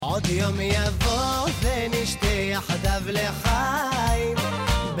יום יבוא ונשתה יחדיו לחיים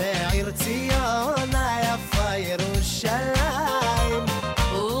בעיר ציון היפה ירושלים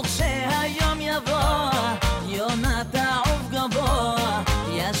וכשהיום יבוא יונה תעוף גבוה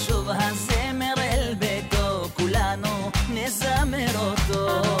ישוב הזמר אל ביתו כולנו נזמר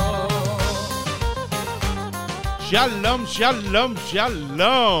אותו Shalom, shalom,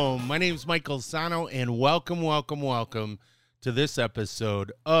 shalom. My name is Michael Sano, and welcome to this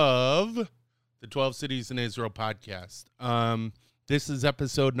episode of the 12 Cities in Israel podcast. This is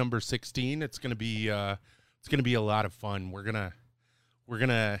episode number 16. It's gonna be a lot of fun. We're gonna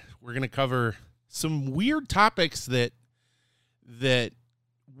cover some weird topics that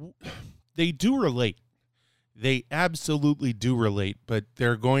they do relate. They absolutely do relate, but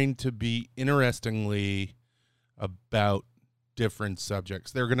they're going to be interestingly about different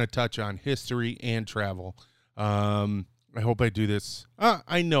subjects. They're going to touch on history and travel. I hope I do this.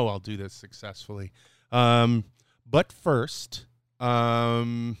 I know I'll do this successfully. But first,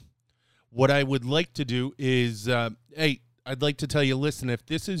 what I would like to do is, I'd like to tell you, listen, if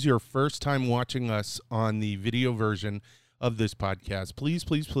this is your first time watching us on the video version of this podcast,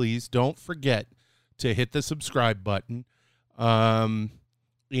 please don't forget to hit the subscribe button.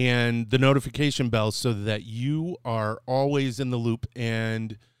 And the notification bell so that you are always in the loop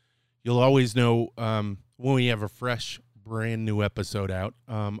and you'll always know when we have a fresh, brand new episode out.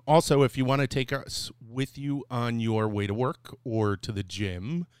 Also, if you want to take us with you on your way to work or to the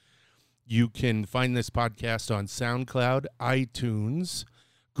gym, you can find this podcast on SoundCloud, iTunes,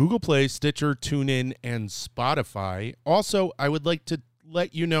 Google Play, Stitcher, TuneIn, and Spotify. Also, I would like to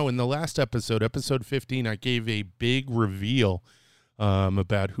let you know in the last episode, episode 15, I gave a big reveal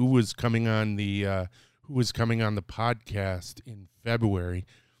about who was coming on the podcast in February.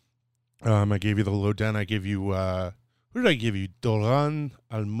 I gave you the lowdown. I gave you who did I give you? Doron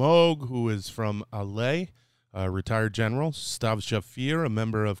Almog, who is from LA, retired general. Stav Shafir, a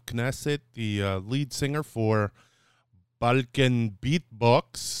member of Knesset, the lead singer for Balkan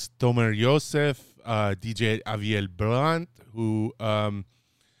Beatbox. Tomer Yosef, DJ Aviel Brandt, who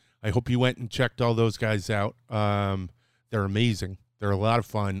I hope you went and checked all those guys out. They're amazing. They're a lot of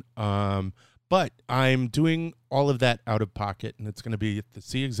fun. But I'm doing all of that out of pocket, and it's going to be at the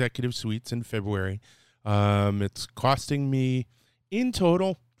Sea Executive Suites in February. It's costing me in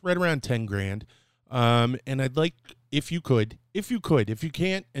total right around $10,000. And I'd like, if you can't,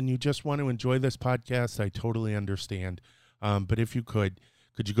 and you just want to enjoy this podcast, I totally understand. But if you could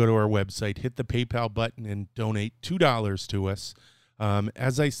you go to our website, hit the PayPal button and donate $2 to us.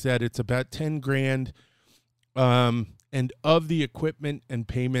 As I said, it's about $10,000. And of the equipment and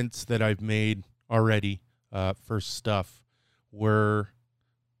payments that I've made already for stuff, we're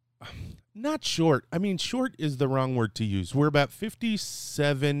not short. I mean, short is the wrong word to use. We're about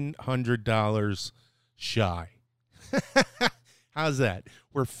 $5,700 shy. How's that?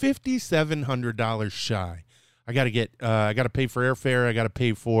 We're $5,700 shy. I got to pay for airfare. I got to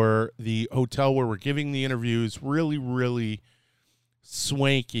pay for the hotel where we're giving the interviews. Really, really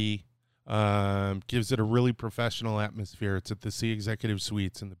swanky. Gives it a really professional atmosphere. It's at the Sea Executive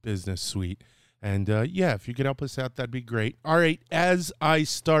Suites in the business suite. And, if you could help us out, that'd be great. All right, as I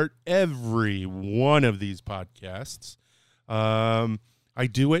start every one of these podcasts, I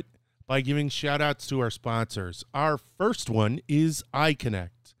do it by giving shout-outs to our sponsors. Our first one is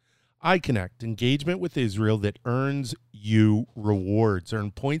iConnect. iConnect, engagement with Israel that earns you rewards.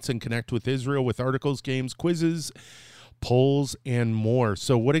 Earn points and connect with Israel with articles, games, quizzes, polls, and more.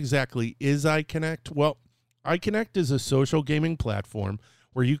 So what exactly is iConnect? Well, iConnect is a social gaming platform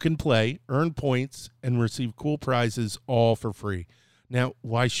where you can play, earn points, and receive cool prizes all for free. Now,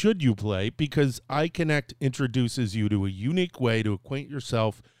 why should you play? Because iConnect introduces you to a unique way to acquaint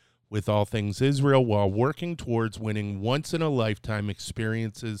yourself with all things Israel while working towards winning once-in-a-lifetime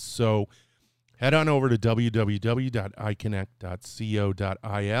experiences. So head on over to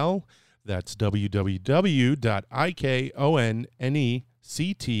www.iconnect.co.il. That's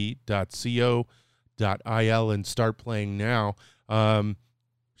www.iconnect.co.il and start playing now.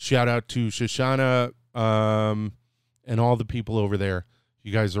 Shout out to Shoshana and all the people over there.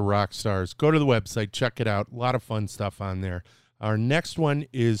 You guys are rock stars. Go to the website, check it out. A lot of fun stuff on there. Our next one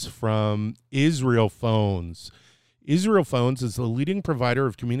is from Israel Phones. Israel Phones is the leading provider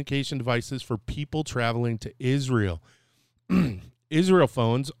of communication devices for people traveling to Israel. Israel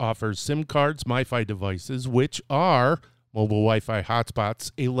Phones offers SIM cards, MiFi devices, which are mobile Wi-Fi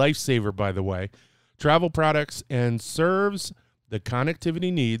hotspots, a lifesaver, by the way, travel products, and serves the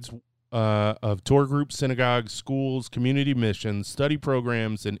connectivity needs of tour groups, synagogues, schools, community missions, study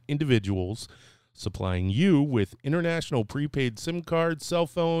programs, and individuals supplying you with international prepaid SIM cards, cell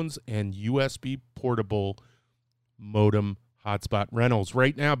phones, and USB portable modem hotspot rentals.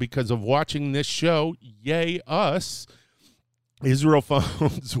 Right now, because of watching this show, yay us, Israel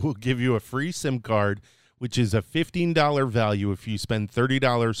Phones will give you a free SIM card, which is a $15 value if you spend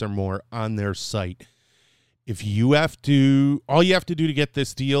 $30 or more on their site. If you have to, all you have to do to get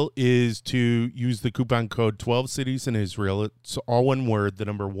this deal is to use the coupon code 12 Cities in Israel. It's all one word, the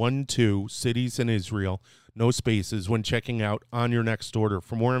number 12 Cities in Israel, no spaces, when checking out on your next order.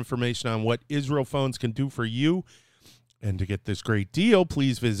 For more information on what Israel Phones can do for you and to get this great deal,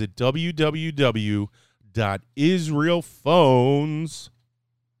 please visit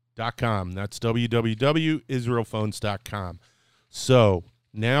www.israelphones.com. That's www.israelphones.com. So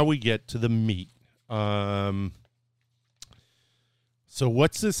now we get to the meat. So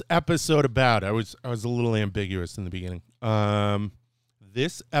what's this episode about? I was a little ambiguous in the beginning.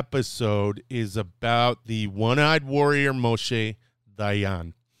 This episode is about the one-eyed warrior Moshe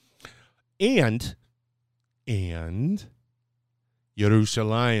Dayan and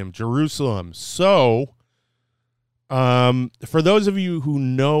Jerusalem. So, for those of you who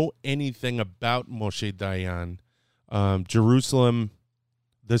know anything about Moshe Dayan, Jerusalem,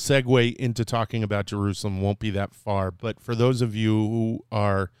 the segue into talking about Jerusalem won't be that far, but for those of you who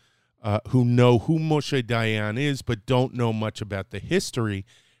are who know who Moshe Dayan is but don't know much about the history,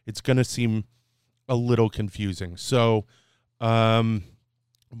 it's going to seem a little confusing. So, Moshe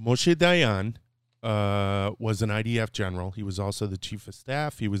Dayan was an IDF general. He was also the chief of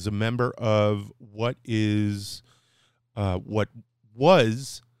staff. He was a member of what was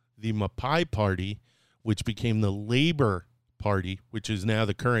the Mapai Party, which became the Labor Party, which is now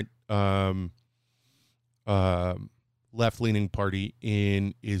the current left-leaning party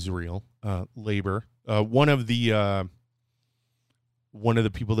in Israel, Labor. One of the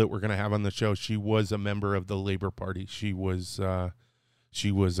people that we're going to have on the show, she was a member of the Labor Party. She was a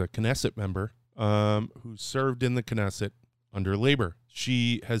Knesset member who served in the Knesset under Labor.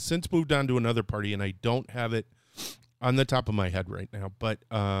 She has since moved on to another party, and I don't have it on the top of my head right now. But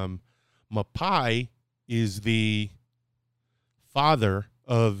Mapai is the father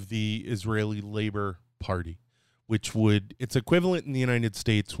of the Israeli Labor Party, which its equivalent in the United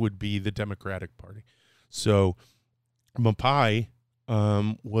States would be the Democratic Party. So Mapai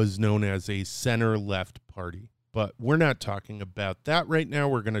was known as a center-left party, but we're not talking about that right now.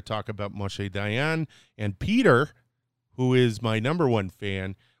 We're going to talk about Moshe Dayan, and Peter, who is my number one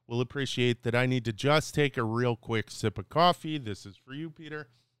fan, will appreciate that I need to just take a real quick sip of coffee. This is for you, Peter.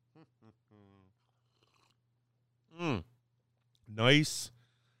 Nice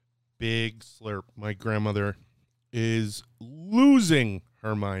big slurp. My grandmother is losing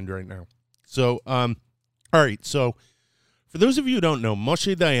her mind right now. So, all right. So, for those of you who don't know,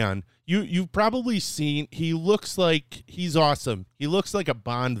 Moshe Dayan, you've probably seen. He looks like he's awesome. He looks like a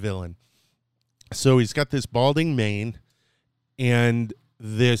Bond villain. So he's got this balding mane and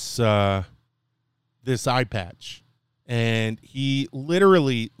this eye patch. And he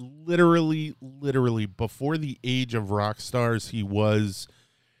literally, before the age of rock stars, he was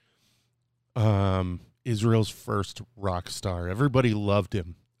Israel's first rock star. Everybody loved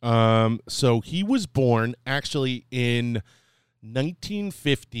him. So he was born actually in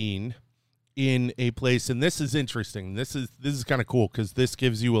 1915 in a place, and this is interesting. This is kind of cool because this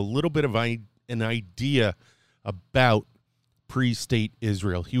gives you a little bit of an idea about pre-state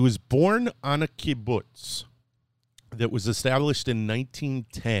Israel. He was born on a kibbutz that was established in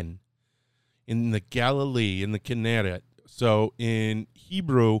 1910 in the Galilee, in the Kinneret. So in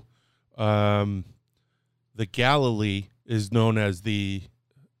Hebrew, the Galilee is known as the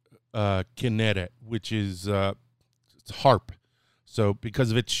Kinneret, which is it's harp. So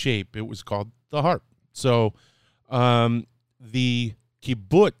because of its shape, it was called the harp. So the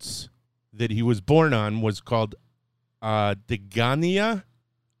kibbutz that he was born on was called Degania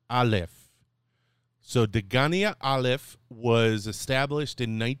Aleph. So Degania Aleph was established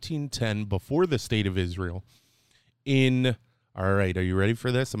in 1910 before the state of Israel. All right, are you ready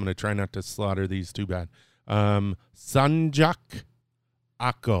for this? I'm going to try not to slaughter these too bad. Sanjak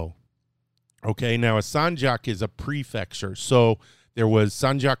Akko. Okay, now a Sanjak is a prefecture. So there was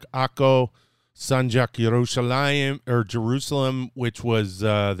Sanjak Akko, Sanjak Jerusalem, which was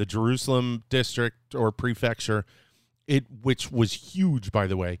the Jerusalem district or prefecture, which was huge, by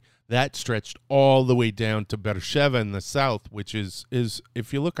the way. That stretched all the way down to Beersheba in the south, which is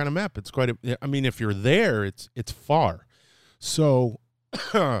if you look on a map, it's quite if you're there, it's far. So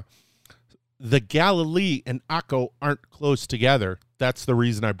the Galilee and Akko aren't close together. That's the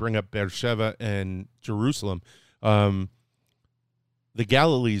reason I bring up Beersheba and Jerusalem. The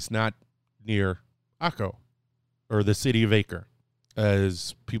Galilee's not near Akko, or the city of Acre,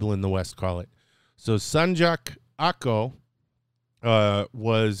 as people in the West call it. So Sanjak Akko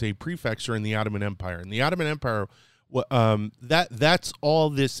was a prefecture in the Ottoman Empire. And the Ottoman Empire, that's all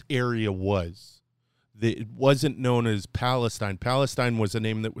this area was. It wasn't known as Palestine. Palestine was a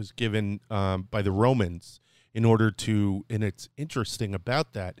name that was given by the Romans in order to, and it's interesting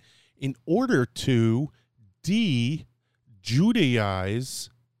about that, in order to de-Judaize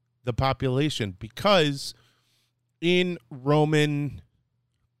the population, because in Roman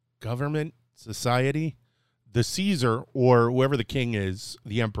government, society, the Caesar, or whoever the king is,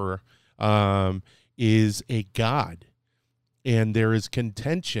 the emperor, is a god. And there is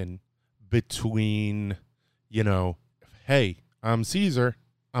contention between, hey, I'm Caesar,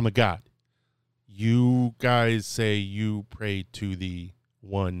 I'm a god. You guys say you pray to the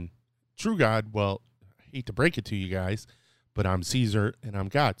one true God. Well, I hate to break it to you guys, but I'm Caesar and I'm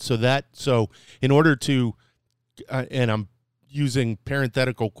God. So in order to, and I'm using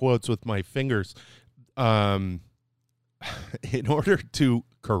parenthetical quotes with my fingers, in order to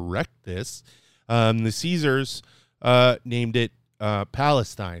correct this, the Caesars named it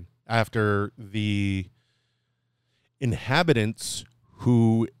Palestine after the inhabitants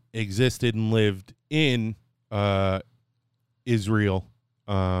who existed and lived in Israel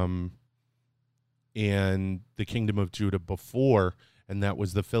and the kingdom of Judah before, and that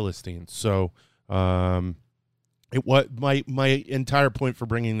was the Philistines. So my entire point for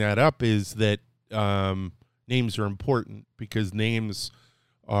bringing that up is that names are important, because names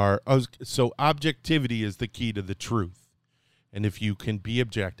are, so objectivity is the key to the truth. And if you can be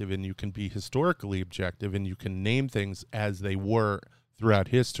objective, and you can be historically objective, and you can name things as they were throughout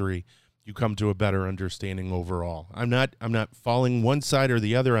history, you come to a better understanding overall. I'm not falling one side or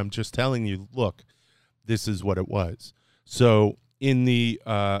the other. I'm just telling you, look, this is what it was. So in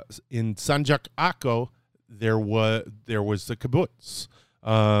Sanjak Akko, there was the kibbutz,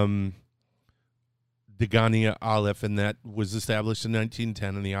 Degania Aleph, and that was established in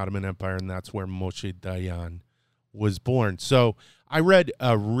 1910 in the Ottoman Empire, and that's where Moshe Dayan was born. So I read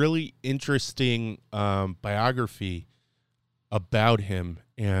a really interesting biography about him,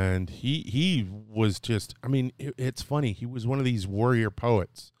 and he was just, it's funny. He was one of these warrior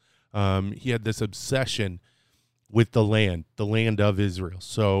poets. He had this obsession with the land of Israel.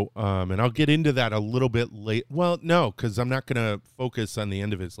 So, and I'll get into that a little bit late. Well, no, because I'm not going to focus on the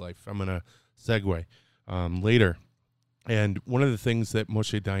end of his life. I'm going to segue later. And one of the things that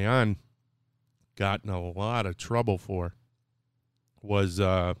Moshe Dayan got in a lot of trouble for was,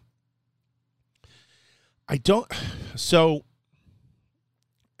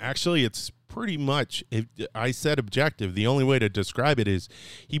 actually, it's pretty much, if I said objective, the only way to describe it is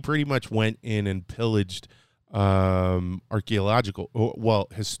he pretty much went in and pillaged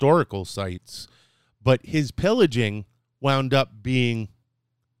historical sites, but his pillaging wound up being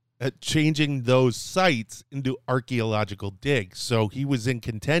changing those sites into archaeological digs. So he was in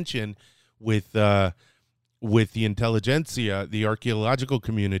contention with the intelligentsia, the archaeological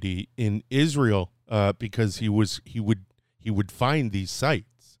community in Israel, because he would find these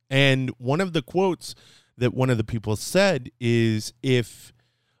sites. And one of the quotes that one of the people said is, if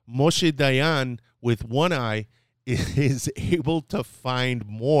Moshe Dayan with one eye is able to find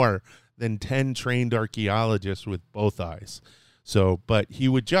more than 10 trained archaeologists with both eyes. So, but he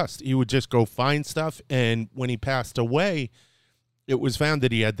would just go find stuff. And when he passed away, it was found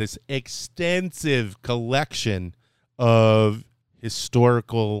that he had this extensive collection of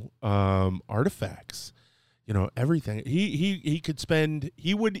historical artifacts. Everything. He could spend,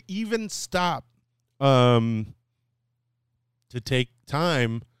 he would even stop to take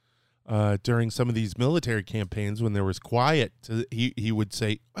time during some of these military campaigns when there was quiet. He would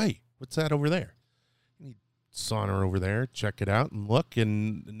say, "Hey, what's that over there?" And he'd saunter over there, check it out, and look.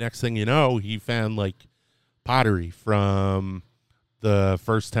 And the next thing you know, he found like pottery from the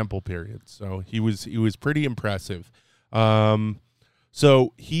First Temple period. So he was pretty impressive.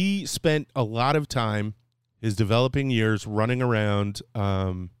 So he spent a lot of time, his developing years, running around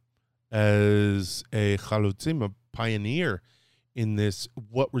as a chalutzim, a pioneer in this,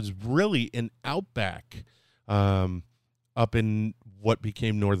 what was really an outback up in what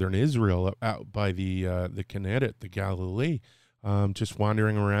became northern Israel, out by the Kinneret, the Galilee. Just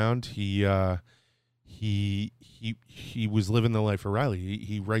wandering around, he was living the life of Riley.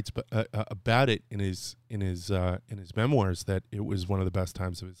 He writes about it in his memoirs that it was one of the best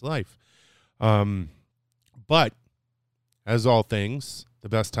times of his life. But as all things, the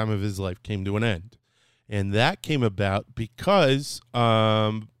best time of his life came to an end. And that came about because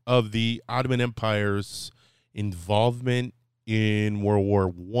of the Ottoman Empire's involvement in World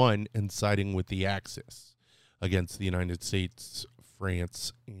War I and siding with the Axis against the United States,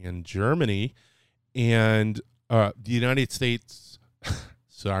 France, and Germany. And the United States,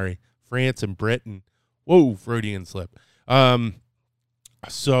 sorry, France and Britain. Whoa, Freudian slip.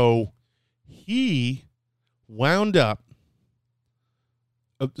 So he wound up.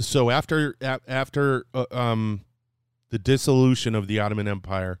 So after the dissolution of the Ottoman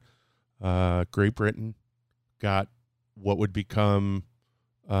Empire, Great Britain got what would become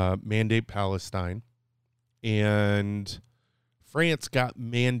Mandate Palestine, and France got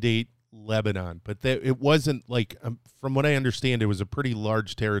Mandate Lebanon. But it wasn't like, from what I understand, it was a pretty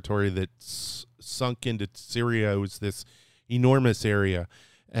large territory that sunk into Syria. It was this enormous area,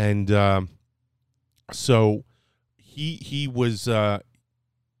 and so he was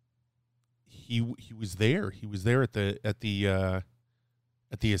he was there. He was there at the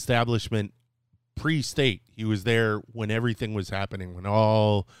establishment pre-state. He was there when everything was happening, when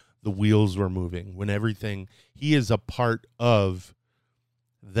all the wheels were moving, when everything. He is a part of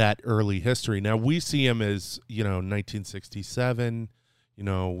that early history. Now we see him as 1967.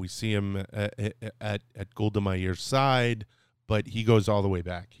 We see him at Golda Meir's side, but he goes all the way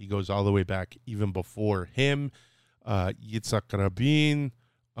back. He goes all the way back even before him. Yitzhak Rabin.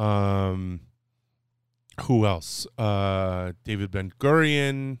 Who else? David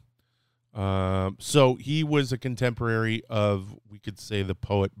Ben-Gurion. So he was a contemporary of, we could say, the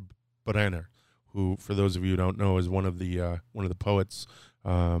poet Brenner, who, for those of you who don't know, is one of the poets,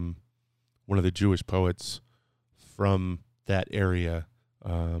 one of the Jewish poets from that area,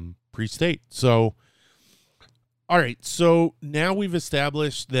 pre-state. So, all right. So now we've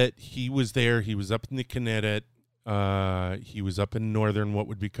established that he was there. He was up in the Kinneret. He was up in northern, what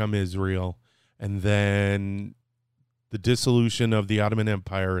would become Israel. And then the dissolution of the Ottoman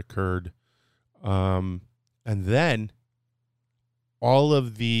Empire occurred. And then all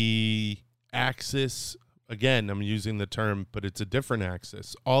of the Axis, again, I'm using the term, but it's a different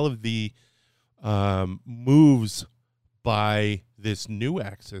Axis. All of the moves by this new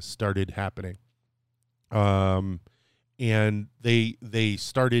Axis started happening. And they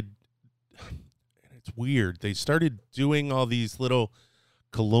started, it's weird, they started doing all these little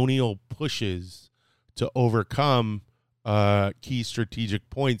colonial pushes to overcome key strategic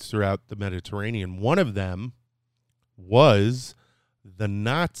points throughout the Mediterranean. One of them was the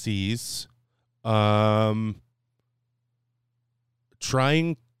Nazis trying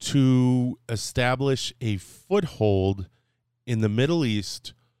to establish a foothold in the Middle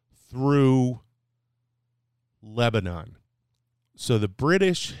East through Lebanon. So the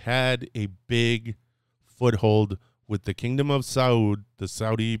British had a big foothold with the Kingdom of Saud, the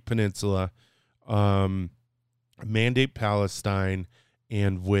Saudi Peninsula, Mandate Palestine,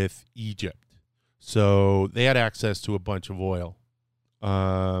 and with Egypt. So they had access to a bunch of oil.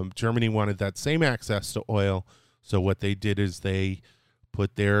 Germany wanted that same access to oil. So what they did is they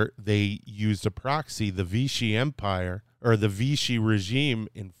used a proxy, the Vichy Empire, or the Vichy regime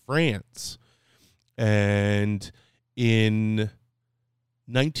in France. And in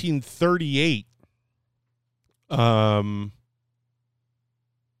 1938, Moshe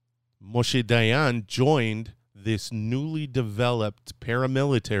Dayan joined this newly developed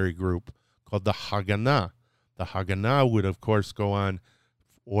paramilitary group called the Haganah. The Haganah would, of course, go on,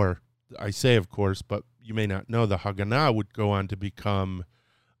 or I say of course, but you may not know, the Haganah would go on to become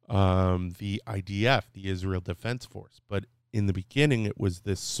the IDF, the Israel Defense Force. But in the beginning, it was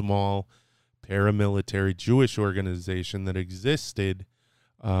this small paramilitary Jewish organization that existed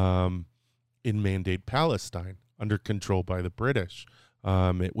in Mandate Palestine, under control by the British.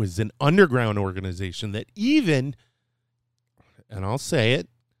 It was an underground organization that even, and I'll say it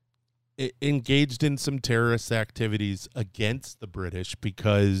engaged in some terrorist activities against the British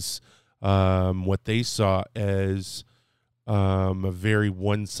because what they saw as a very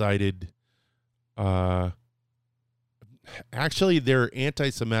one-sided, actually their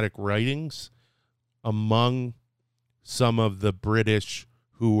anti-Semitic writings among some of the British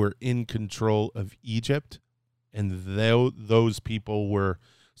who were in control of Egypt. And those people were,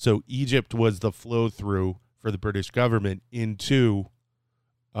 so Egypt was the flow through for the British government into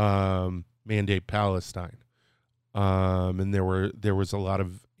Mandate Palestine. And there was a lot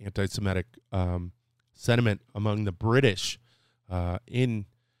of anti-Semitic sentiment among the British in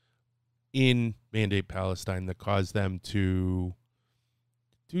Mandate Palestine that caused them to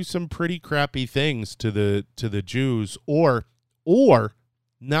do some pretty crappy things to the Jews, or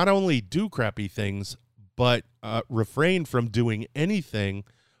not only do crappy things, but refrain from doing anything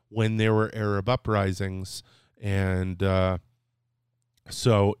when there were Arab uprisings. And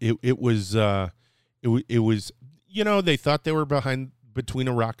so it was they thought they were between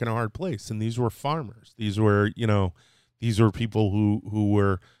a rock and a hard place. And these were farmers. These were people who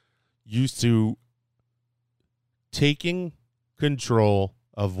were used to taking control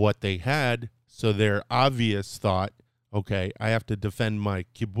of what they had. So their obvious thought, okay, I have to defend my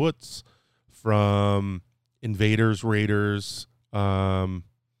kibbutz from invaders, raiders,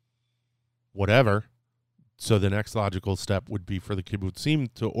 whatever. So the next logical step would be for the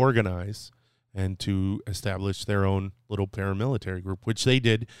kibbutzim to organize and to establish their own little paramilitary group, which they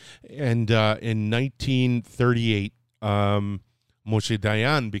did. And in 1938, Moshe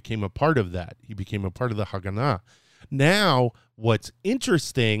Dayan became a part of that. He became a part of the Haganah. Now, what's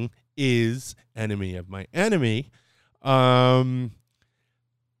interesting is, enemy of my enemy,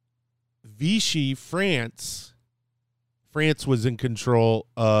 Vichy, France was in control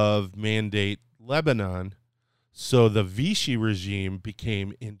of Mandate Lebanon, so the Vichy regime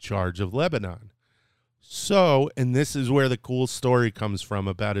became in charge of Lebanon. So, and this is where the cool story comes from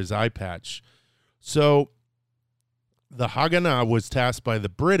about his eye patch. So, the Haganah was tasked by the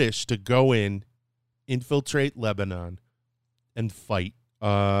British to go in, infiltrate Lebanon, and fight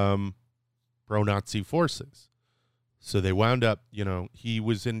pro-Nazi forces. So they wound up, he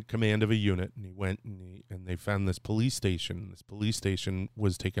was in command of a unit, and he went and they found this police station. This police station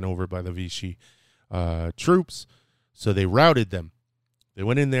was taken over by the Vichy troops. So they routed them. They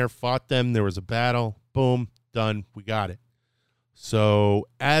went in there, fought them. There was a battle. Boom, done. We got it. So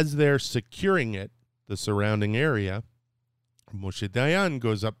as they're securing it, the surrounding area, Moshe Dayan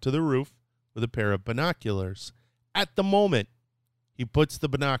goes up to the roof with a pair of binoculars. At the moment, he puts the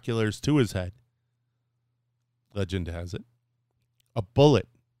binoculars to his head. Legend has it, a bullet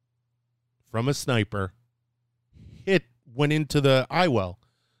from a sniper went into the eye well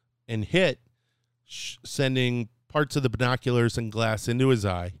and sending parts of the binoculars and glass into his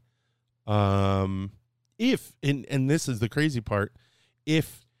eye. And this is the crazy part,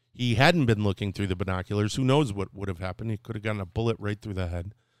 if he hadn't been looking through the binoculars, who knows what would have happened? He could have gotten a bullet right through the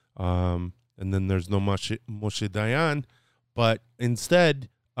head. And then there's no Moshe Dayan, but instead,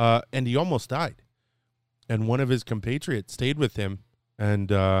 and he almost died. And one of his compatriots stayed with him and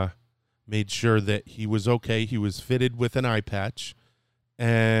made sure that he was okay. He was fitted with an eye patch.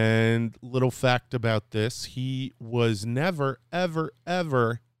 And little fact about this, he was never, ever,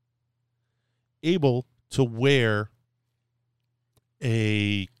 ever able to wear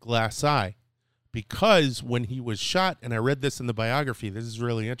a glass eye. Because when he was shot, and I read this in the biography, this is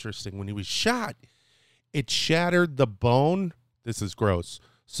really interesting. When he was shot, it shattered the bone. This is gross.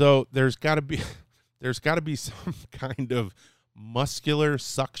 So there's got to be some kind of muscular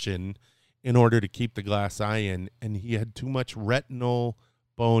suction in order to keep the glass eye in, and he had too much retinal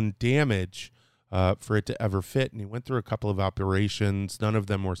bone damage for it to ever fit, and he went through a couple of operations. None of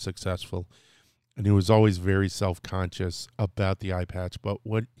them were successful, and he was always very self-conscious about the eye patch. But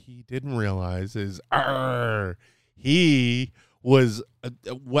what he didn't realize is he was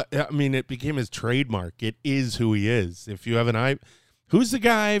it became his trademark. It is who he is. If you have an eye... Who's the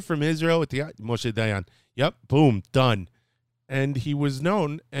guy from Israel with the eye? Moshe Dayan. Yep, boom, done. And he was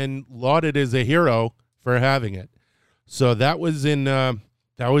known and lauded as a hero for having it. So that was in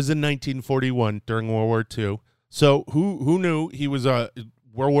 1941 during World War II. So who knew he was a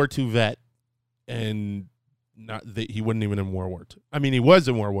World War II vet, and not that he wasn't even in World War II. I mean, he was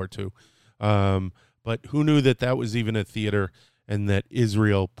in World War II, but who knew that was even a theater and that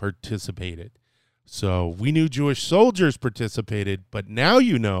Israel participated? So we knew Jewish soldiers participated, but now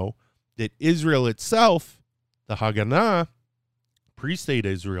you know that Israel itself, the Haganah, pre-state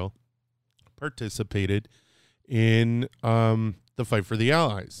Israel, participated in the fight for the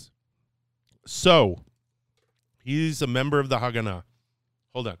Allies. So he's a member of the Haganah.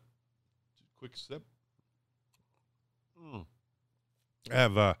 Hold on. Quick sip. I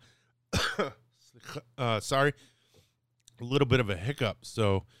have, sorry, a little bit of a hiccup,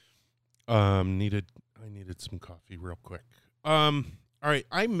 so... I needed some coffee real quick. All right,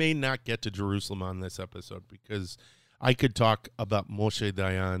 I may not get to Jerusalem on this episode because I could talk about Moshe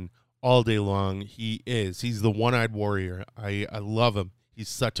Dayan all day long. He's the one-eyed warrior. I love him. He's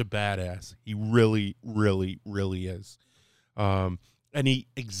such a badass. He really, really, really is. And he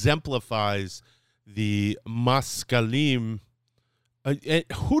exemplifies the Maskalim.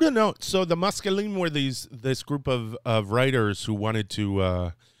 Who'd have known? So the Maskalim were this group of writers who wanted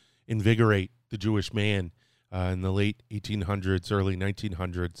to invigorate the Jewish man in the late 1800s, early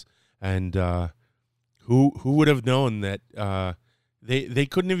 1900s, and who would have known that they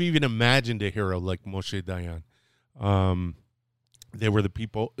couldn't have even imagined a hero like Moshe Dayan. They were the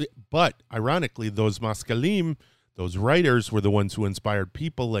people, but ironically, those Maskalim, those writers, were the ones who inspired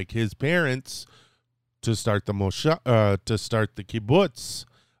people like his parents to start the to start the kibbutz,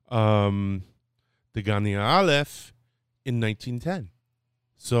 the Gani Aleph, in 1910.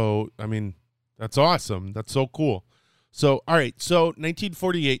 So, I mean, that's awesome. That's so cool. So, all right. So,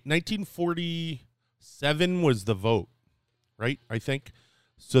 1948, 1947 was the vote, right? I think.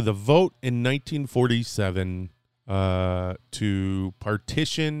 So, the vote in 1947 to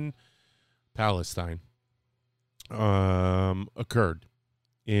partition Palestine occurred.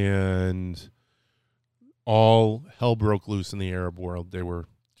 And all hell broke loose in the Arab world. They were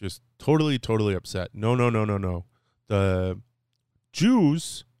just totally upset. No. The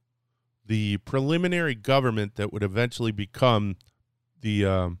Jews, the preliminary government that would eventually become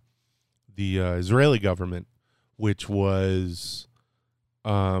the Israeli government, which was,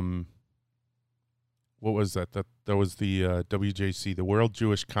 what was that? That was the WJC, the World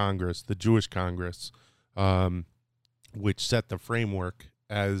Jewish Congress, the Jewish Congress, which set the framework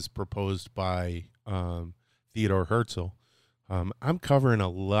as proposed by Theodore Herzl. I'm covering a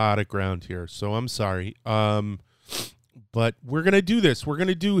lot of ground here, so I'm sorry. But we're going to do this. We're going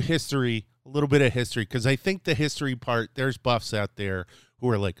to do history, a little bit of history, because I think the history part, there's buffs out there who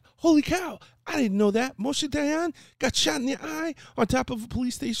are like, holy cow, I didn't know that. Moshe Dayan got shot in the eye on top of a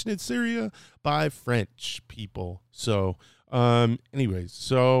police station in Syria by French people. So, anyways,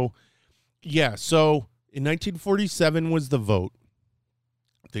 so, yeah, so in 1947 was the vote.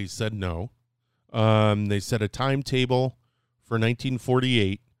 They said no. They set a timetable for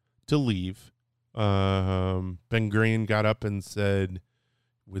 1948 to leave. Ben Gurion got up and said,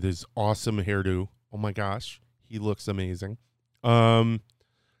 with his awesome hairdo, oh my gosh, he looks amazing. Got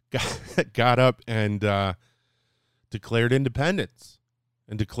up and declared independence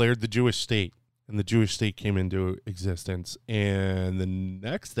and declared the Jewish state. And the Jewish state came into existence. And the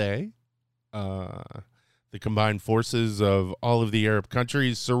next day, the combined forces of all of the Arab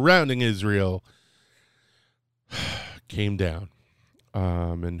countries surrounding Israel came down.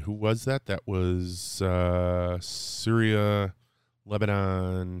 And who was that? That was Syria,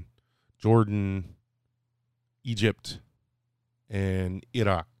 Lebanon, Jordan, Egypt, and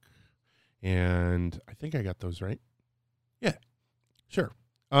Iraq. And I think I got those right. Yeah, sure.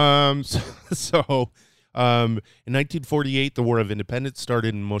 In 1948, the War of Independence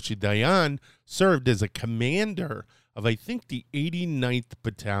started, and Moshe Dayan served as a commander of, I think, the 89th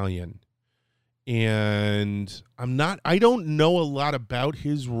Battalion. And I don't know a lot about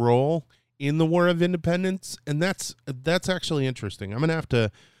his role in the War of Independence, and that's actually interesting. I'm gonna have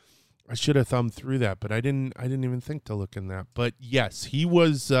to. I should have thumbed through that, but I didn't even think to look in that. But yes, he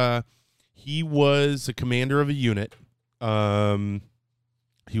was a commander of a unit.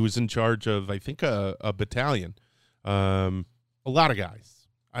 He was in charge of, I think, a battalion. A lot of guys.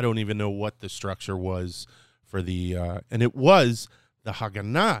 I don't even know what the structure was for the, and it was the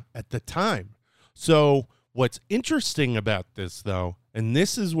Haganah at the time. So what's interesting about this, though, and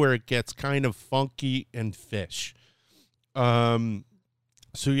this is where it gets kind of funky and fish. So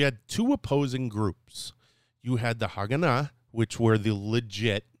you had two opposing groups. You had the Haganah, which were the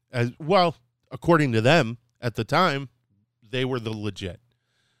legit, as well, according to them at the time, they were the legit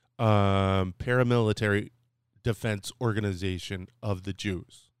paramilitary defense organization of the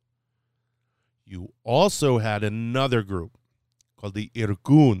Jews. You also had another group called the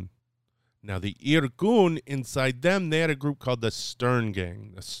Irgun. Now, the Irgun, inside them, they had a group called the Stern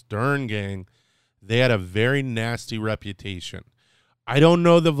Gang. The Stern Gang, they had a very nasty reputation. I don't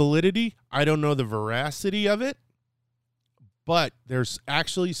know the validity. I don't know the veracity of it. But there's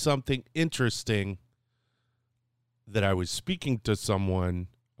actually something interesting that I was speaking to someone,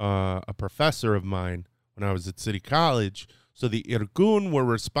 a professor of mine, when I was at City College. So the Irgun were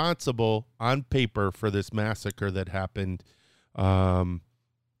responsible on paper for this massacre that happened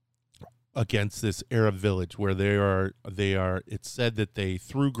against this Arab village, where they are, it's said that they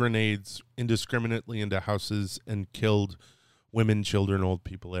threw grenades indiscriminately into houses and killed women, children, old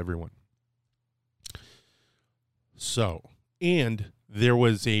people, everyone. So, and there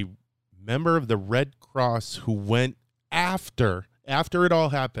was a member of the Red Cross who went after it all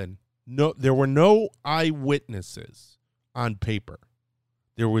happened. No, there were no eyewitnesses on paper.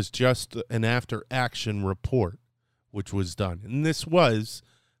 There was just an after action report, which was done. And this was,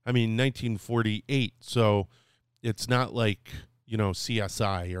 1948. So it's not like,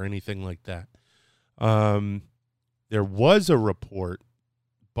 CSI or anything like that. There was a report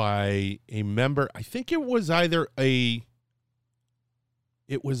by a member. I think it was either a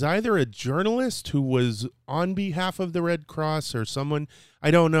journalist who was on behalf of the Red Cross or someone. I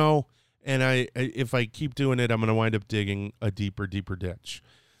don't know. And if I keep doing it, I'm going to wind up digging a deeper ditch.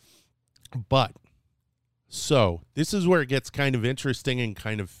 But so this is where it gets kind of interesting and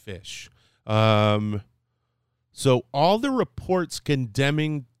kind of fish. So all the reports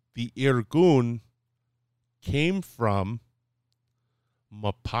condemning the Irgun came from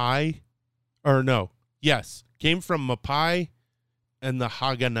Mapai, came from Mapai and the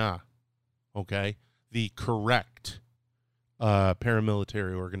Haganah, okay, the correct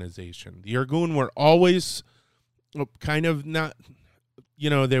paramilitary organization. The Irgun were always kind of not,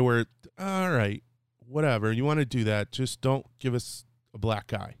 they were, all right, whatever, you want to do that, just don't give us a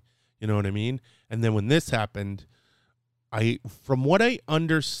black eye. You know what I mean? And then when this happened, from what I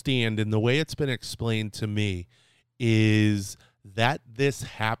understand and the way it's been explained to me, is that this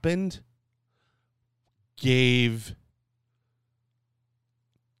happened gave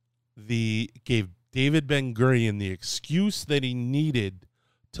David Ben-Gurion the excuse that he needed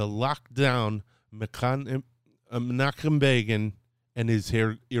to lock down Menachem Begin and his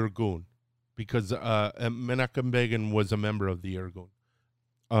Irgun, because Menachem Begin was a member of the Irgun.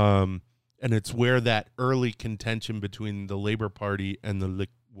 And it's where that early contention between the Labor Party and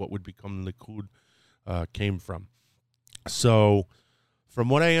what would become Likud came from. So, from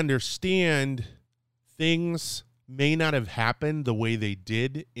what I understand, things may not have happened the way they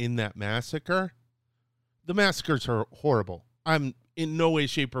did in that massacre. The massacres are horrible. I'm in no way,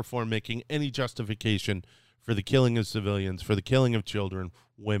 shape, or form making any justification for the killing of civilians, for the killing of children,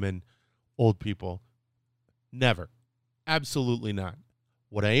 women, old people. Never. Absolutely not.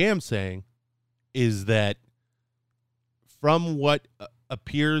 What I am saying is that from what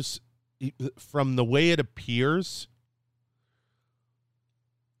appears, from the way it appears,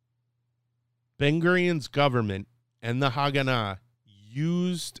 Ben-Gurion's government and the Haganah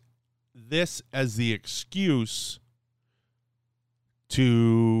used this as the excuse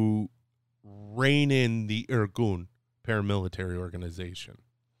to rein in the Irgun paramilitary organization.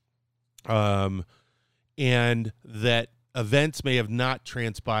 And that events may have not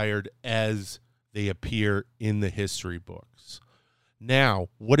transpired as they appear in the history books. Now,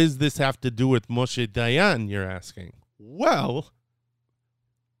 what does this have to do with Moshe Dayan, you're asking? Well,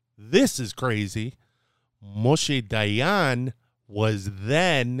 this is crazy. Moshe Dayan was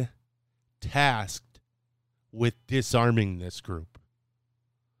then tasked with disarming this group.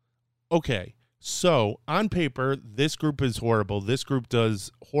 Okay, so on paper, this group is horrible. This group does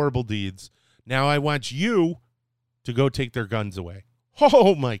horrible deeds. Now I want you to go take their guns away.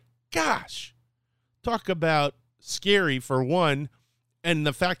 Oh my gosh. Talk about scary for one. And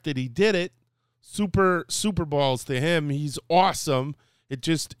the fact that he did it, super balls to him. He's awesome. It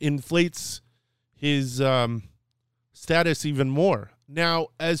just inflates his status even more. Now,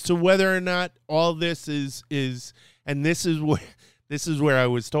 as to whether or not all this is and this is where I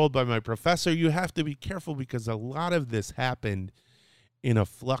was told by my professor, you have to be careful because a lot of this happened in a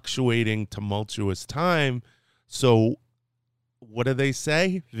fluctuating, tumultuous time. So what do they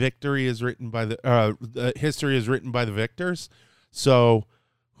say? Victory is written by history is written by the victors. So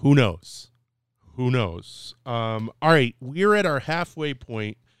who knows? Who knows? All right, we're at our halfway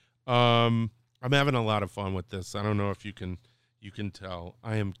point. I'm having a lot of fun with this. I don't know if you can tell.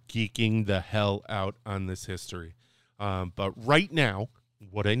 I am geeking the hell out on this history. But right now,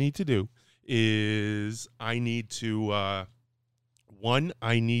 what I need to do is I need to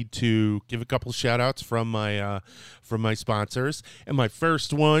give a couple shout outs from my sponsors. And my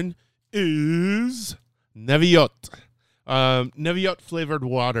first one is Neviot. Neviot flavored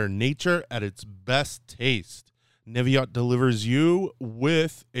water, nature at its best taste. Neviot delivers you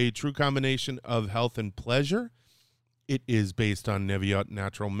with a true combination of health and pleasure. It is based on Neviot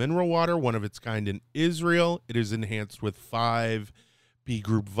natural mineral water, one of its kind in Israel. It is enhanced with 5 B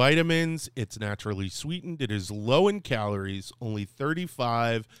group vitamins. It's naturally sweetened. It is low in calories, only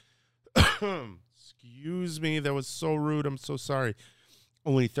 35. Excuse me, that was so rude. I'm so sorry.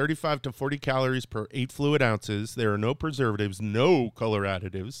 Only 35 to 40 calories per 8 fluid ounces. There are no preservatives, no color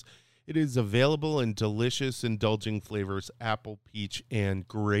additives. It is available in delicious, indulging flavors, apple, peach, and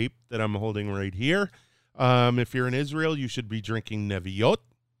grape that I'm holding right here. If you're in Israel, you should be drinking Neviot.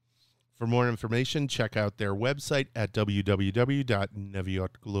 For more information, check out their website at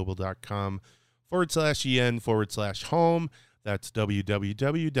www.neviotglobal.com/en/home. That's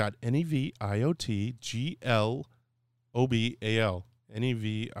www.neviotglobal.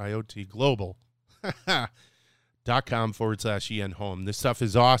 neviotglobal.com/en home. This stuff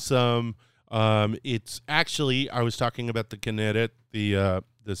is awesome. It's actually, I was talking about the Kinneret, the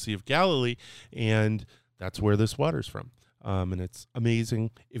Sea of Galilee, and that's where this water's from. And it's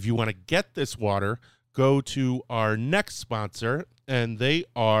amazing. If you want to get this water, go to our next sponsor, and they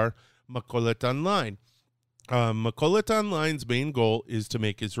are Makolet Online. Makolet Online's main goal is to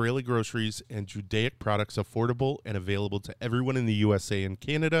make Israeli groceries and Judaic products affordable and available to everyone in the USA and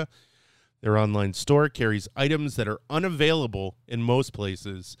Canada. Their online store carries items that are unavailable in most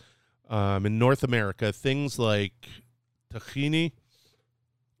places in North America. Things like tahini,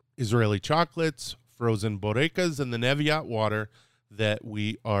 Israeli chocolates, frozen borekas, and the Neviat water that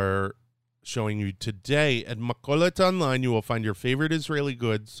we are showing you today. At Makolet Online, you will find your favorite Israeli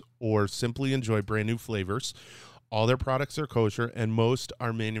goods or simply enjoy brand new flavors. All their products are kosher, and most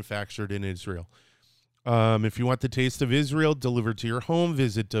are manufactured in Israel. If you want the taste of Israel delivered to your home,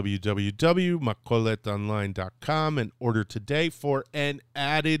 visit www.makoletonline.com and order today for an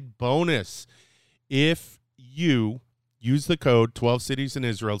added bonus. If you use the code 12 Cities in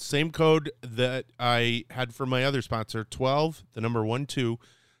Israel, same code that I had for my other sponsor, 12, the number 12,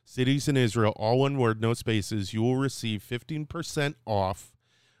 Cities in Israel, all one word, no spaces, you will receive 15% off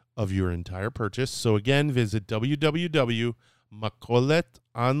of your entire purchase. So again, visit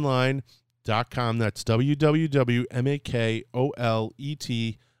www.makoletonline.com. That's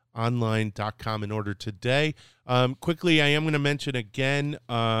www.makoletonline.com in order today. Quickly, I am going to mention again,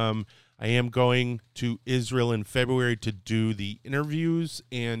 I am going to Israel in February to do the interviews,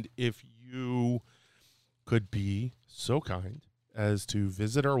 and if you could be so kind as to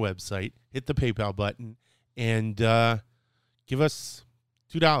visit our website, hit the PayPal button, and give us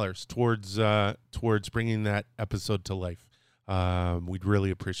 $2 towards bringing that episode to life. We'd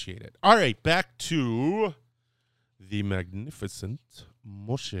really appreciate it. All right, back to the magnificent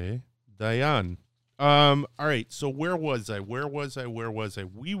Moshe Dayan. All right, so where was I? We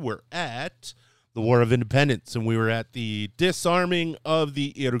were at the War of Independence, and we were at the disarming of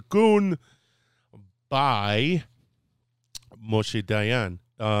the Irgun by Moshe Dayan.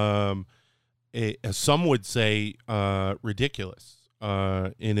 Some would say ridiculous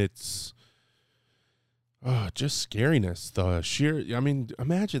in its just scariness. The sheer,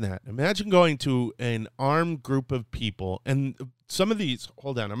 imagine that. Imagine going to an armed group of people, and some of these,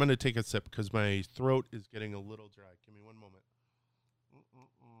 hold on, I'm going to take a sip because my throat is getting a little dry. Give me one moment.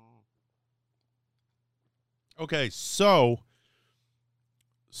 Okay, so,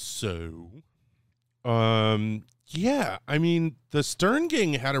 yeah, the Stern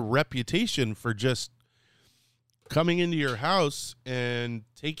Gang had a reputation for just coming into your house and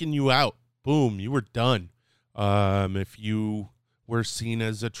taking you out. Boom, you were done. If you were seen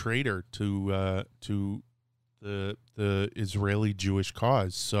as a traitor to the Israeli Jewish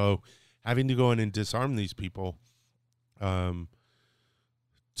cause, so having to go in and disarm these people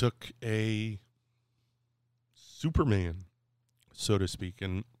took a Superman, so to speak,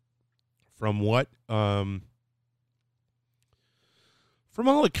 and from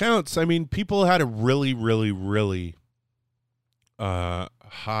all accounts, people had a really, really, really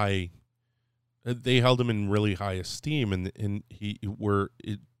high. They held him in really high esteem, and he were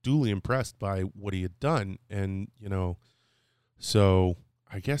duly impressed by what he had done. And, so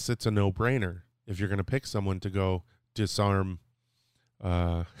I guess it's a no-brainer if you're going to pick someone to go disarm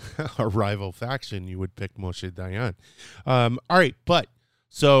a rival faction, you would pick Moshe Dayan. All right, but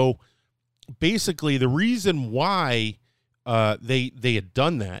so basically the reason why they had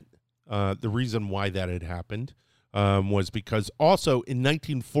done that, the reason why that had happened, was because also in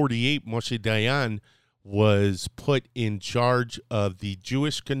 1948, Moshe Dayan was put in charge of the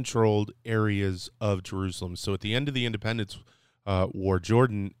Jewish-controlled areas of Jerusalem. So at the end of the Independence War,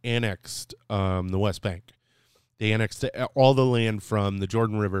 Jordan annexed the West Bank. They annexed all the land from the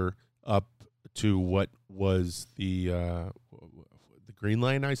Jordan River up to what was the Green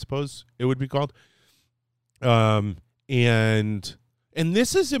Line, I suppose it would be called. And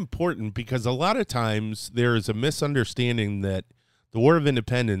this is important because a lot of times there is a misunderstanding that the War of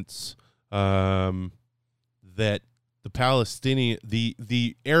Independence, that the Palestinian,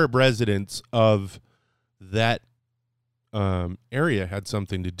 the Arab residents of that area had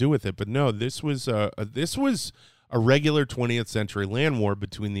something to do with it. But no, this was a regular 20th century land war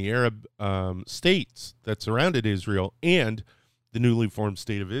between the Arab states that surrounded Israel and the newly formed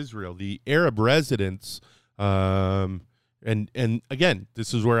state of Israel. The Arab residents, and again,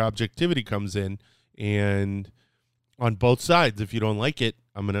 this is where objectivity comes in, and on both sides, if you don't like it,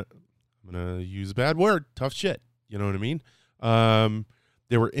 I'm gonna use a bad word, tough shit. You know what I mean?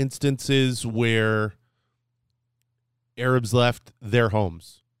 There were instances where Arabs left their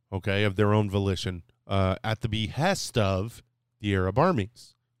homes, okay, of their own volition, at the behest of the Arab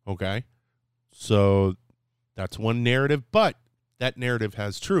armies, okay? So that's one narrative, but that narrative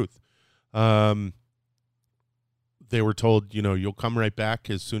has truth. They were told, you'll come right back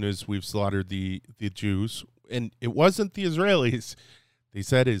as soon as we've slaughtered the Jews. And it wasn't the Israelis. They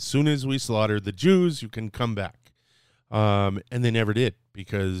said, as soon as we slaughter the Jews, you can come back. And they never did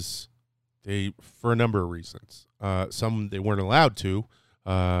because for a number of reasons. Some they weren't allowed to.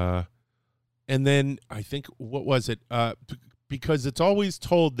 and then I think, what was it? Because it's always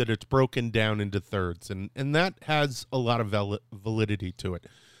told that it's broken down into thirds, and that has a lot of validity to it.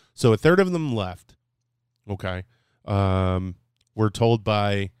 So a third of them left. Okay. We're told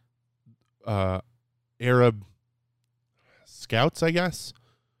by Arab scouts, I guess,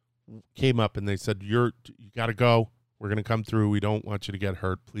 came up and they said, you got to go. We're going to come through. We don't want you to get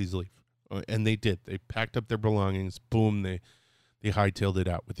hurt. Please leave. And they did. They packed up their belongings. Boom. They hightailed it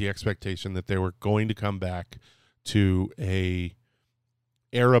out with the expectation that they were going to come back to a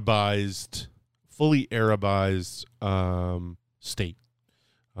Arabized, fully Arabized state.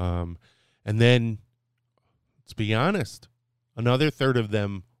 And then, let's be honest, another third of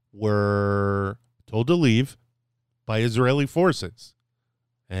them were told to leave by Israeli forces.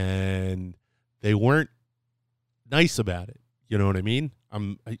 And they weren't nice about it. You know what I mean?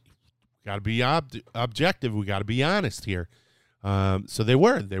 Got to be objective. We got to be honest here. So they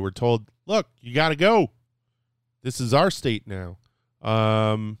were told, look, you got to go. This is our state now.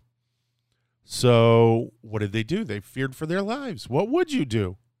 So what did they do? They feared for their lives. What would you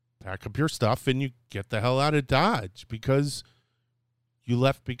do? Pack up your stuff and you get the hell out of Dodge because you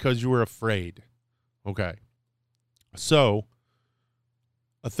left because you were afraid. Okay. So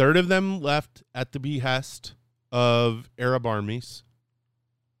a third of them left at the behest of Arab armies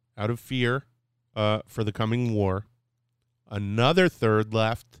out of fear for the coming war. Another third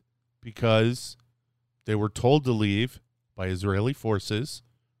left because they were told to leave by Israeli forces.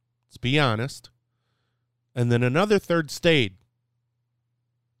 Let's be honest. And then another third stayed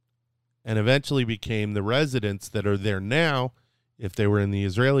and eventually became the residents that are there now. If they were in the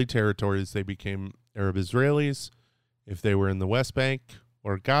Israeli territories, they became Arab Israelis. If they were in the West Bank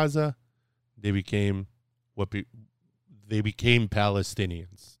or Gaza, they became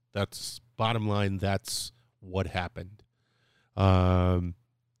Palestinians. That's bottom line. That's what happened.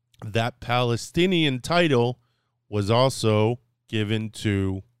 That Palestinian title was also given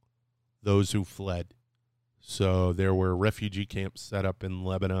to those who fled. So there were refugee camps set up in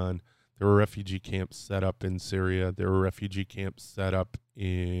Lebanon. There were refugee camps set up in Syria. There were refugee camps set up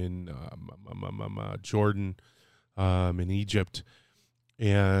in Jordan, in Egypt.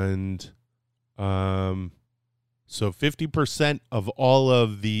 And so 50% of all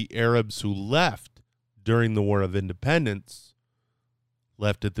of the Arabs who left during the War of Independence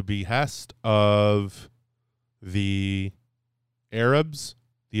left at the behest of the Arabs,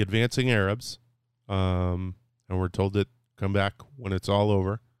 the advancing Arabs. And we're told that come back when it's all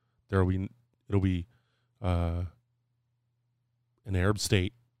over. It'll be an Arab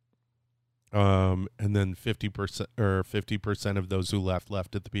state. And then 50% of those who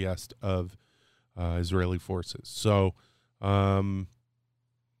left at the behest of Israeli forces. So the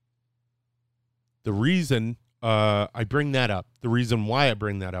reason I bring that up, the reason why I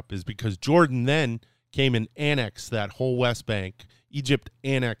bring that up is because Jordan then came and annexed that whole West Bank. Egypt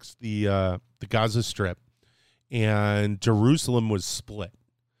annexed the Gaza Strip, and Jerusalem was split.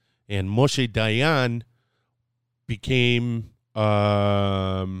 And Moshe Dayan became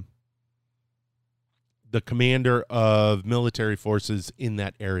the commander of military forces in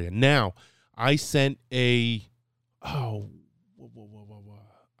that area. Now, I sent a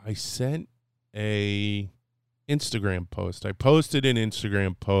Instagram post. I posted an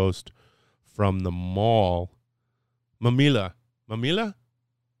Instagram post from the mall, Mamila.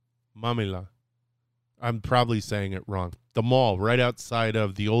 I'm probably saying it wrong. The mall right outside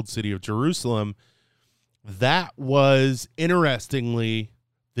of the old city of Jerusalem. That was, interestingly,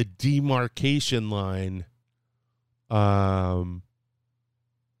 the demarcation line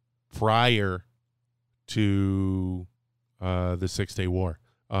prior to the 6-Day War.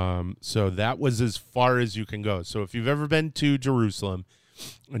 So that was as far as you can go. So if you've ever been to Jerusalem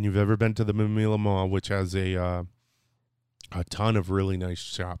and you've ever been to the Mamila Mall, which has a ton of really nice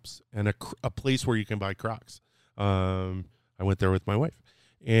shops and a place where you can buy Crocs. I went there with my wife,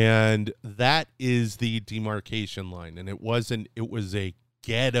 and that is the demarcation line. And it was a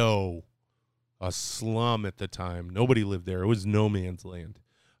ghetto, a slum at the time. Nobody lived there. It was no man's land.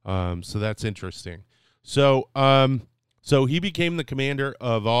 So that's interesting. So he became the commander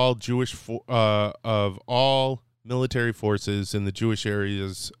of all of all military forces in the Jewish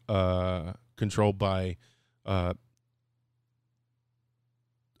areas controlled by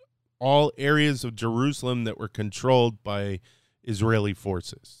all areas of Jerusalem that were controlled by Israeli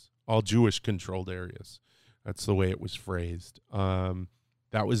forces, all Jewish-controlled areas. That's the way it was phrased.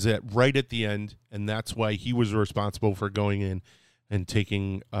 That was it right at the end, and that's why he was responsible for going in and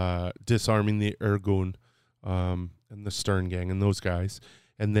disarming the Irgun and the Stern Gang and those guys.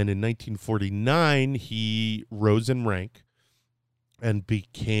 And then in 1949, he rose in rank and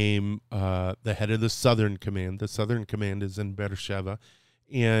became the head of the Southern Command. The Southern Command is in Beersheba.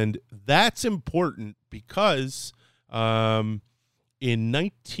 And that's important because in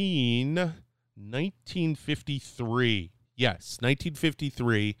 1953, yes,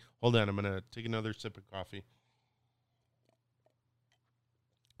 1953, hold on, I'm going to take another sip of coffee.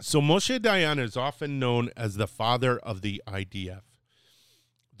 So Moshe Dayan is often known as the father of the IDF.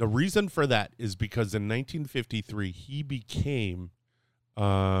 The reason for that is because in 1953, he became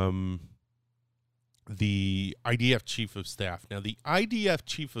the IDF Chief of Staff. Now, the IDF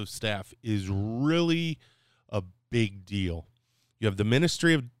Chief of Staff is really a big deal. You have the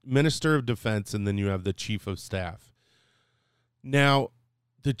Minister of Defense, and then you have the Chief of Staff. Now,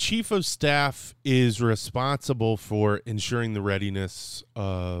 the Chief of Staff is responsible for ensuring the readiness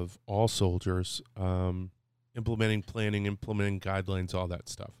of all soldiers, implementing planning, implementing guidelines, all that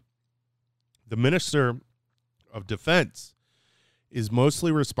stuff. The Minister of Defense is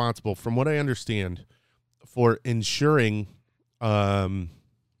mostly responsible, from what I understand, for ensuring they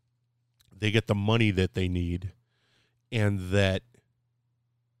get the money that they need, and that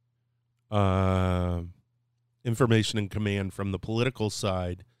information and command from the political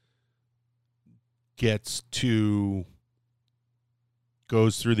side goes through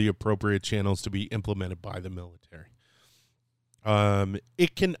the appropriate channels to be implemented by the military.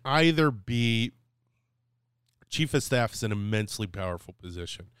 It can either be, Chief of Staff is an immensely powerful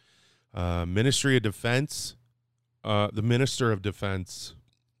position. Ministry of Defense, the Minister of Defense,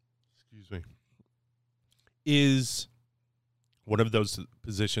 is one of those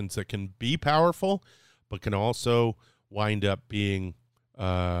positions that can be powerful, but can also wind up being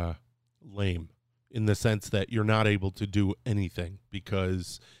lame, in the sense that you're not able to do anything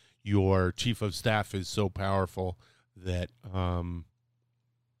because your Chief of Staff is so powerful that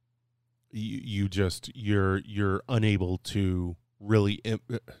you're unable to really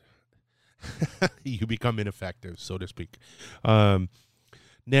you become ineffective, so to speak.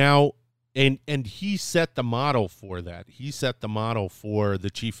 Now, and he set the model for that. He set the model for the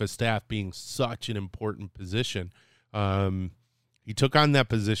Chief of Staff being such an important position. He took on that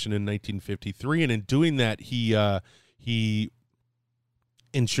position in 1953, and in doing that, he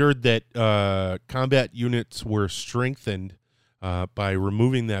ensured that combat units were strengthened by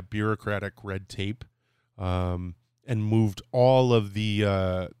removing that bureaucratic red tape, and moved all of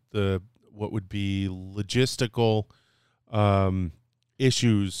the what would be logistical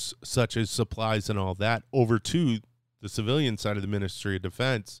issues such as supplies and all that over to the civilian side of the Ministry of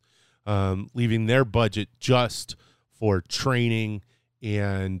Defense, leaving their budget just for training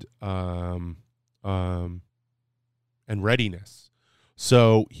and readiness.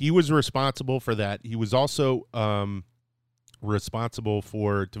 So he was responsible for that. He was also responsible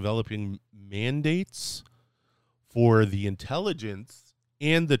for developing mandates for the intelligence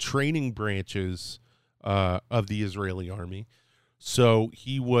and the training branches of the Israeli army. So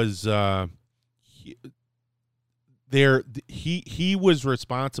he was he was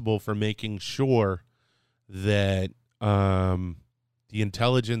responsible for making sure that the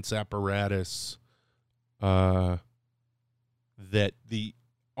intelligence apparatus that the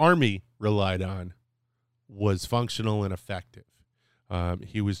army relied on was functional and effective.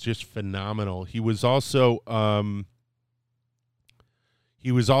 He was just phenomenal. He was also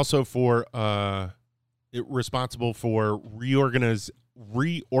responsible for reorganizing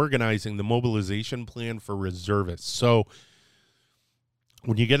the mobilization plan for reservists. So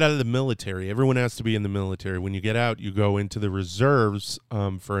when you get out of the military, everyone has to be in the military. When you get out, you go into the reserves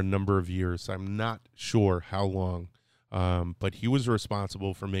for a number of years. I'm not sure how long, but he was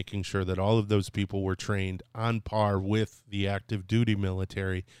responsible for making sure that all of those people were trained on par with the active duty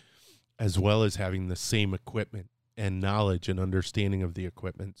military, as well as having the same equipment and knowledge and understanding of the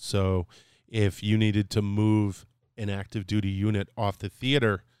equipment. So if you needed to move an active duty unit off the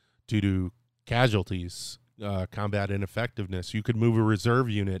theater due to casualties, combat ineffectiveness, you could move a reserve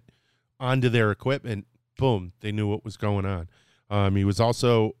unit onto their equipment. Boom, they knew what was going on. He was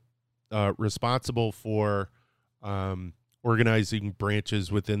also responsible for organizing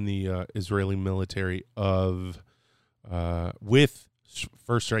branches within the Israeli military with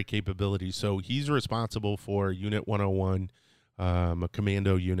first strike capability. So he's responsible for Unit 101, a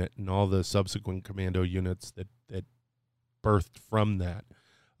commando unit, and all the subsequent commando units that birthed from that.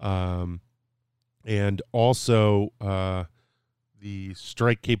 And also the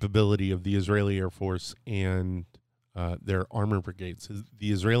strike capability of the Israeli Air Force and their armor brigades.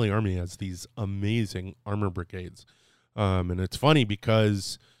 The Israeli army has these amazing armor brigades. And it's funny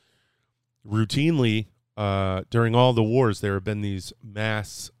because routinely during all the wars, there have been these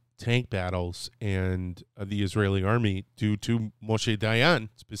mass tank battles, and the Israeli army, due to Moshe Dayan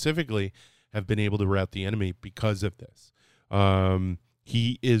specifically, have been able to rout the enemy because of this.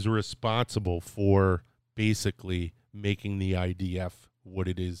 He is responsible for basically making the IDF what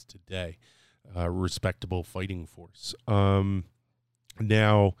it is today, respectable fighting force.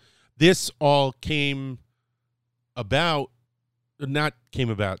 Now, this all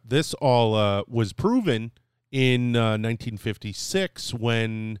this all was proven in 1956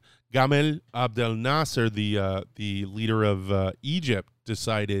 when Gamal Abdel Nasser, the leader of Egypt,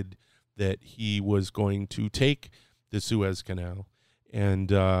 decided that he was going to take the Suez Canal.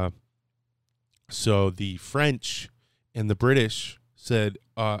 And so the French and the British said,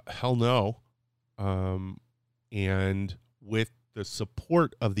 hell no. And with the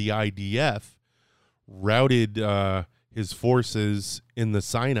support of the IDF, routed his forces in the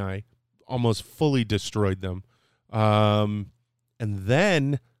Sinai, almost fully destroyed them. And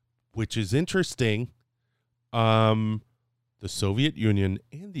then, which is interesting, the Soviet Union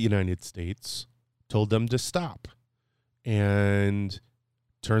and the United States told them to stop and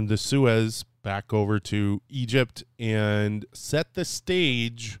turned the Suez back over to Egypt and set the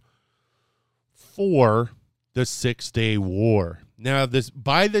stage for the 6-Day War. Now,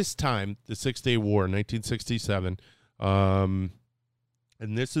 by this time, the 6-Day War, 1967, and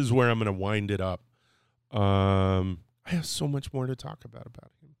this is where I'm going to wind it up. I have so much more to talk about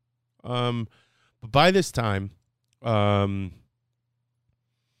him. But by this time,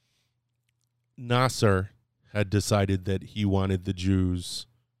 Nasser had decided that he wanted the Jews.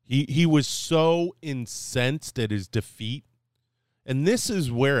 He was so incensed at his defeat, and this is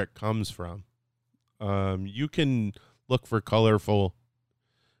where it comes from. You can look for colorful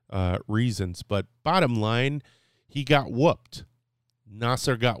reasons, but bottom line, he got whooped.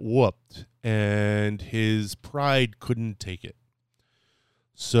 Nasser got whooped, and his pride couldn't take it.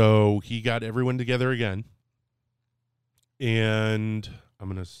 So he got everyone together again, and I'm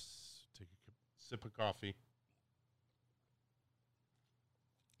going to take a sip of coffee.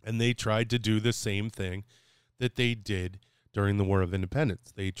 And they tried to do the same thing that they did during the War of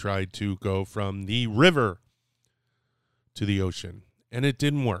Independence. They tried to go from the river to the ocean, and it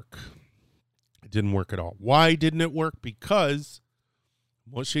didn't work. It didn't work at all. Why didn't it work? Because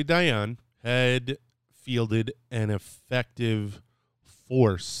Moshe Dayan had fielded an effective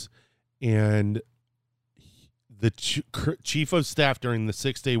force, and the chief of staff during the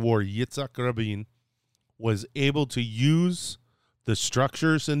 6-Day War, Yitzhak Rabin, was able to use the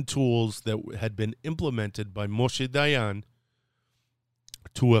structures and tools that had been implemented by Moshe Dayan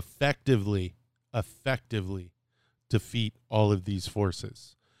to effectively defeat all of these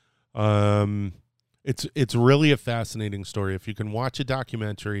forces. It's really a fascinating story. If you can watch a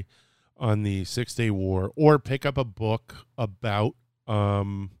documentary on the 6-Day War, or pick up a book about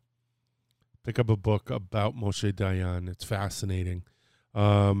Moshe Dayan, it's fascinating.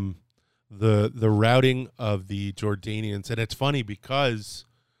 The routing of the Jordanians, and it's funny because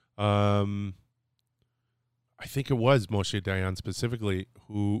I think it was Moshe Dayan specifically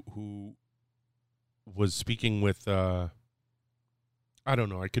who was speaking with I don't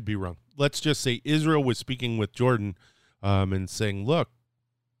know, I could be wrong. Let's just say Israel was speaking with Jordan and saying, look,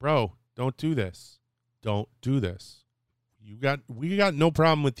 bro, don't do this. Don't do this. We got no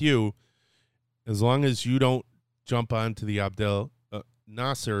problem with you as long as you don't jump onto the Abdel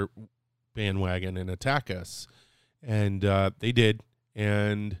Nasser bandwagon and attack us. And they did.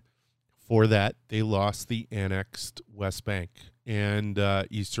 And for that, they lost the annexed West Bank and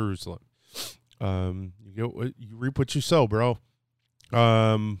East Jerusalem. You reap what you sow, bro.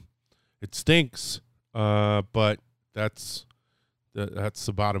 It stinks, but that's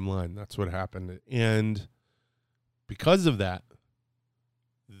the bottom line. That's what happened. And because of that,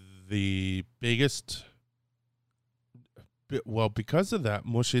 because of that,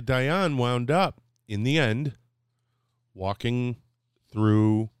 Moshe Dayan wound up, in the end, walking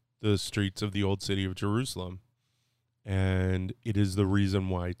through the streets of the old city of Jerusalem. And it is the reason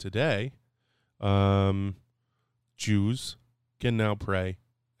why today Jews can now pray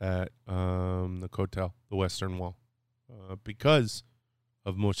at the Kotel, the Western Wall, because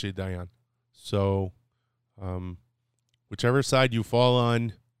of Moshe Dayan. So whichever side you fall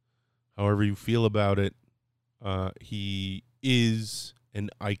on, however you feel about it, he is an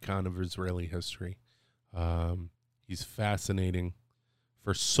icon of Israeli history. He's fascinating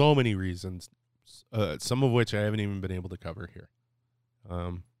for so many reasons, some of which I haven't even been able to cover here.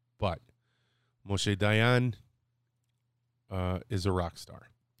 But Moshe Dayan is a rock star.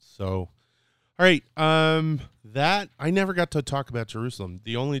 So, all right, that I never got to talk about Jerusalem.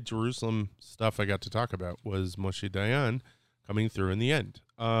 The only Jerusalem stuff I got to talk about was Moshe Dayan coming through in the end.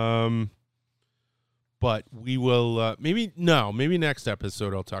 But we will maybe next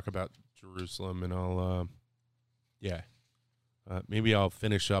episode I'll talk about Jerusalem, and I'll maybe I'll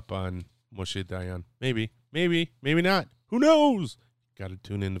finish up on Moshe Dayan. Maybe not. Who knows? Got to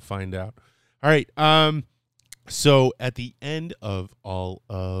tune in to find out. All right. So at the end of all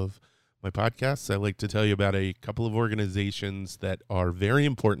of my podcasts, I like to tell you about a couple of organizations that are very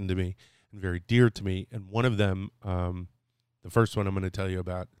important to me and very dear to me. And one of them, the first one I'm going to tell you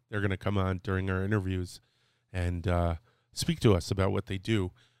about, they're going to come on during our interviews and speak to us about what they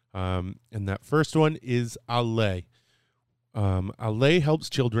do. And that first one is Allee. Allee helps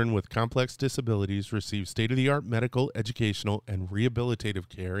children with complex disabilities receive state-of-the-art medical, educational, and rehabilitative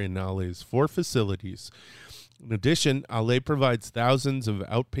care in Allee's 4 facilities. In addition, Allee provides thousands of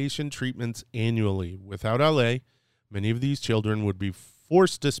outpatient treatments annually. Without Allee, many of these children would be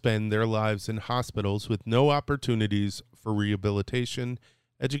forced to spend their lives in hospitals with no opportunities for rehabilitation,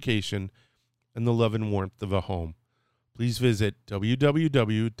 education, and the love and warmth of a home. Please visit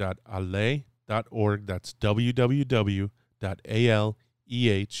www.allee.org. That's www.aleh.org.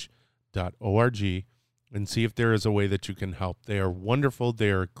 and see if there is a way that you can help. They are wonderful. They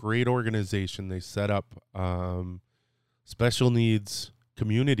are a great organization. They set up special needs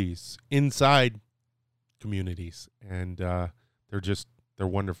communities inside communities, and they're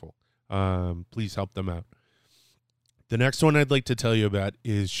wonderful. Please help them out. The next one I'd like to tell you about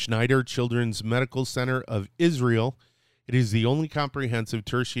is Schneider Children's Medical Center of Israel. It is the only comprehensive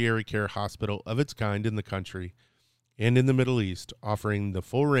tertiary care hospital of its kind in the country and in the Middle East, offering the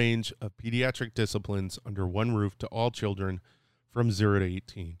full range of pediatric disciplines under one roof to all children from 0 to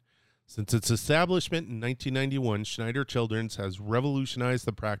 18. Since its establishment in 1991, Schneider Children's has revolutionized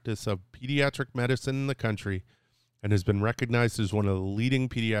the practice of pediatric medicine in the country and has been recognized as one of the leading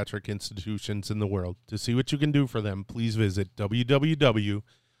pediatric institutions in the world. To see what you can do for them, please visit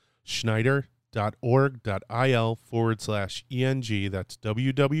www.schneider.org.il/ENG. That's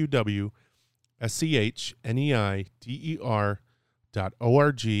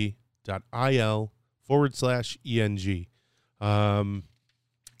www.schneider.org.il/ENG.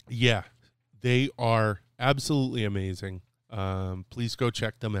 Yeah, they are absolutely amazing. Please go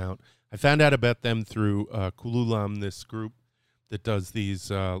check them out. I found out about them through Kululam, this group that does these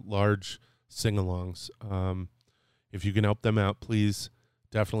large sing-alongs. If you can help them out, please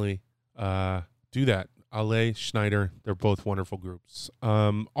definitely do that. Allee, Schneider, they're both wonderful groups.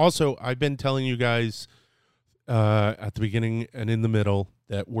 Also, I've been telling you guys at the beginning and in the middle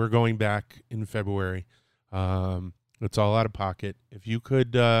that we're going back in February. It's all out of pocket. If you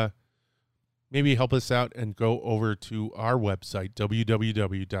could maybe help us out and go over to our website,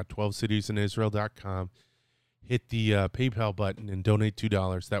 www.12citiesinisrael.com, hit the PayPal button and donate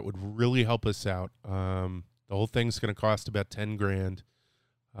 $2. That would really help us out. The whole thing's going to cost about $10,000.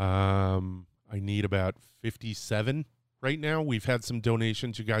 I need about 57 right now. We've had some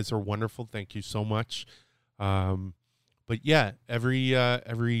donations. You guys are wonderful. Thank you so much. But yeah, every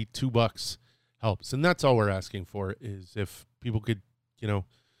 $2 helps. And that's all we're asking for, is if people could,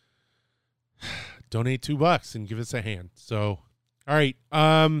 donate $2 and give us a hand. So, all right.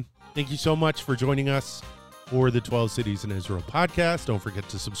 Thank you so much for joining us for the 12 Cities in Israel podcast. Don't forget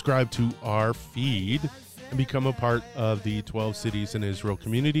to subscribe to our feed and become a part of the 12 Cities in Israel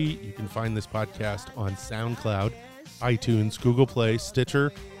community. You can find this podcast on SoundCloud, iTunes, Google Play,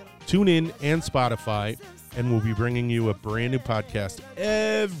 Stitcher, TuneIn, and Spotify. And we'll be bringing you a brand new podcast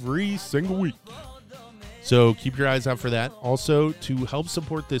every single week. So keep your eyes out for that. Also, to help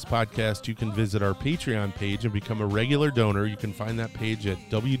support this podcast, you can visit our Patreon page and become a regular donor. You can find that page at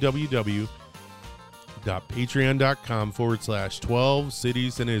www.patreon.com/12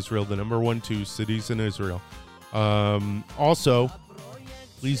 Cities in Israel, the number 12 cities in Israel. Also,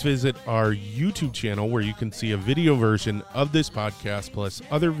 please visit our YouTube channel where you can see a video version of this podcast plus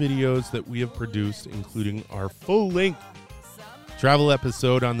other videos that we have produced, including our full-length travel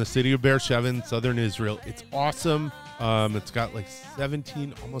episode on the city of Beersheba in southern Israel. It's awesome. It's got like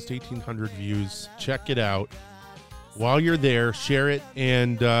 17, almost 1,800 views. Check it out. While you're there, share it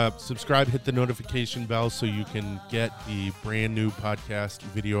and subscribe. Hit the notification bell so you can get the brand new podcast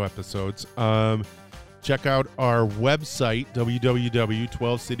video episodes. Check out our website,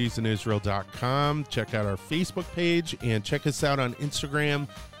 www.12citiesinisrael.com. Check out our Facebook page and check us out on Instagram,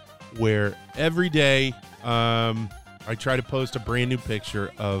 where every day I try to post a brand new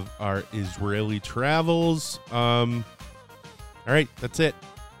picture of our Israeli travels. All right, that's it.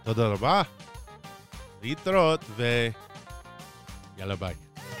 תודה רבה. להתראות ויאללה ביי.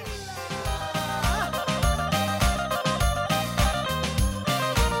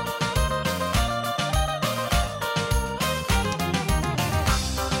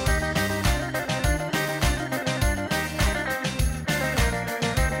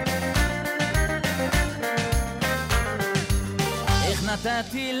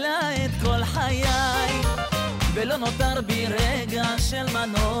 נתתי לה את כל חיי ולא נותר בי רגע של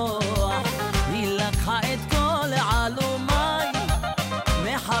מנוח